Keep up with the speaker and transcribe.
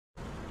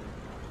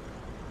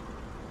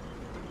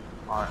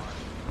Right.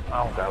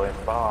 I'm going,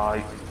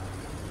 bye.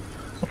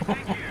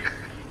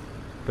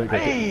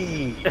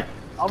 Hey!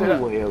 I'm the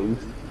wheels.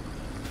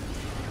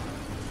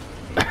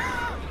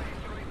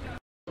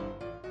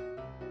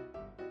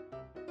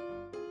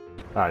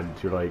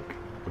 And you're like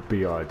a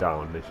BI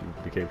down,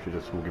 the game should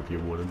just will give you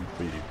a warning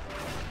for you.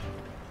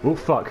 Oh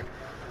fuck!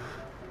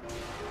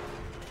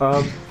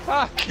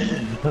 Fuck!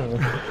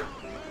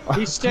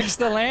 He sticks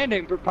the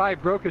landing, but probably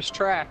broke his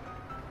track.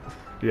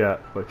 Yeah,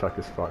 my track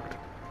is fucked.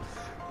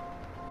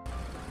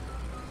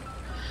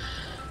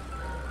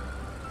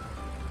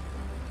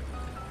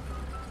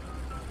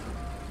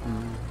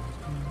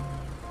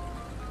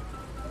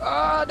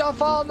 Ah, don't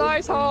fall in the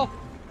ice hole!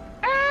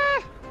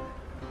 Ah!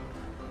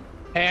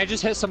 Hey, I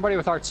just hit somebody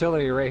with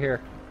artillery right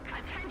here.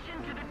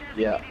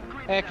 Yeah.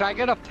 Hey, can I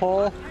get a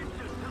pull?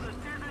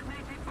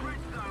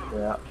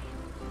 Yeah.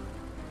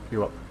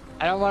 You up?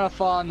 I don't want to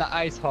fall in the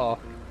ice hole.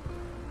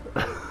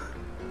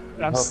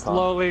 I'm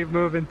slowly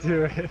moving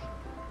to it.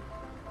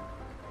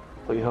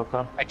 Put your hook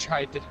on. I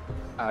tried to.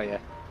 Oh yeah.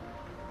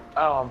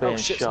 Oh, I'm being Oh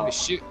shit! shot. Somebody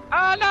shoot!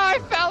 Oh no! I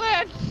fell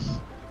in.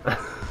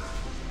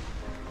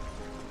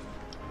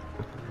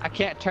 I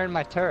can't turn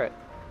my turret.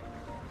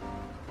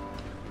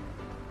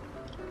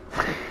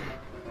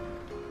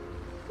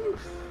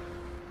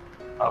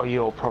 Oh,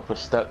 you're proper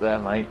stuck there,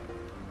 mate.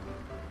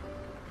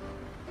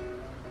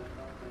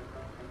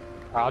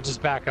 I'll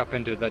just back up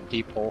into the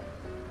deep hole.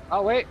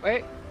 Oh wait,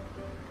 wait!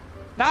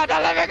 No,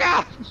 don't let me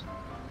go!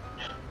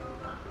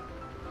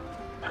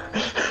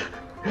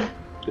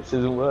 This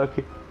isn't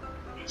working.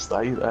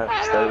 Stay there,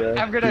 stay there.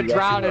 I'm gonna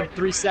drown in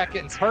 3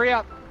 seconds. Hurry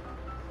up!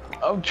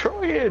 I'm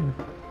trying!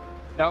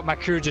 No, my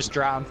crew just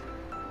drowned.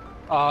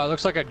 Oh, it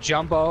looks like a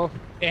jumbo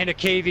and a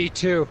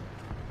KV-2.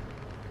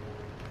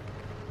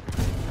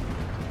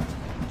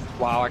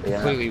 Wow, I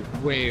completely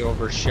way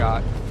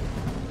overshot.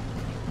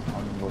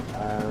 I'm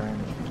repairing.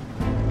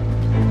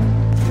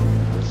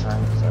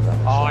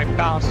 Oh, I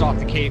bounced off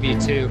the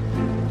KV-2.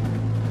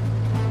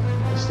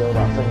 There's still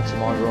that thing to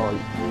my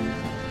right.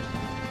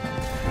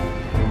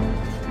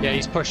 Yeah,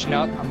 he's pushing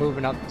up. I'm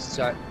moving up the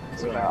side.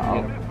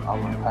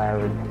 I'm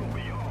repairing.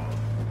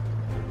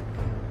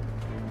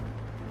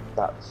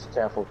 That's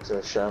careful to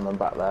the Sherman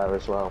back there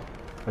as well.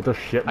 I just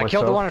shit myself. I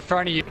killed the one in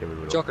front of you.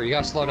 Joker, you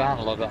gotta slow down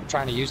a little bit. I'm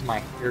trying to use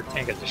my air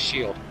tank as a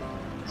shield.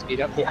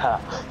 Speed up.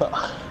 Yeah.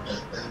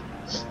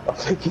 I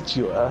figured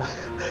you were.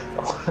 I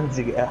wanted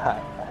to get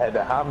ahead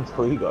of Ham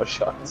until he got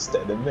shot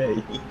instead of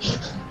me.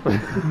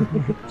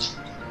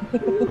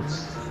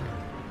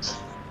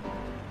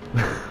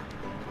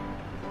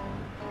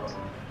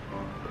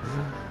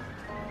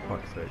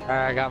 Fuck's sake.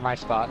 Alright, I got my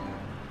spot.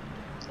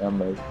 And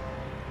me.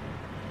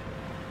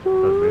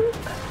 And me.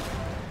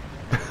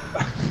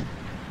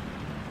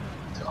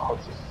 God,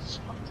 you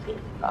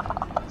fucking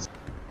ass.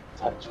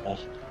 Touch me.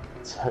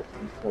 Touch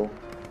me, Phil.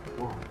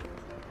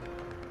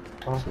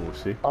 So we'll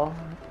see. Oh.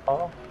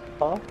 Oh.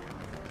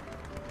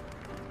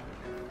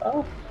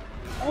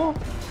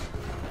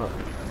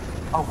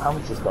 Oh,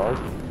 Ham's just died.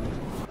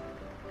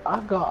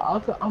 I'm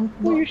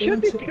Well, you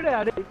should be good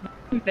at it.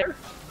 There.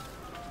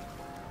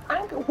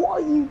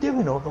 What are you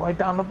doing all the way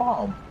down the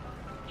bottom?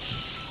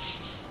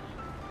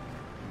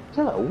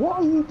 Killer, what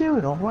are you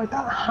doing all the way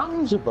down?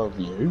 Ham's above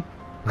you.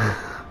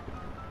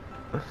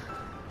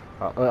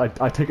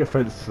 I take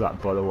offense to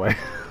that, by the way.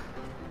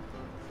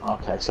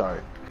 Okay,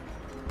 sorry.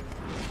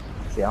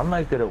 See, I'm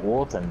no good at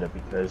Warthunder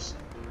because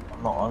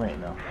I'm not on it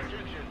now.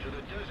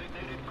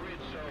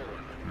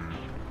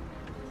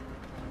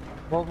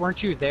 Well,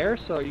 weren't you there?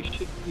 So you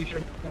should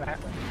gonna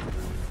happen.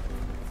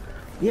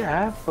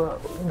 Yeah,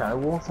 but you know,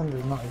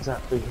 Warthunder's not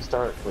exactly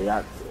historically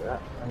accurate.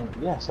 And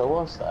yes, I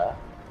was there.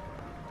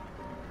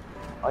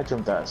 I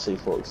jumped out of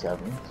C-47s.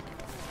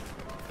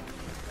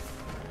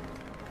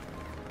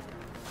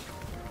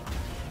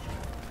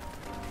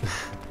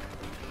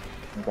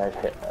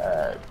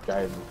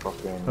 Gave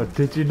fucking... Oh,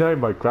 did you know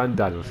my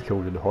granddad was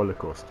killed in the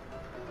Holocaust?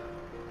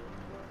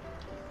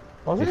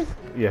 Was he?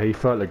 Yeah, he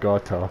felt like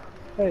Gartar.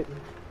 Hey.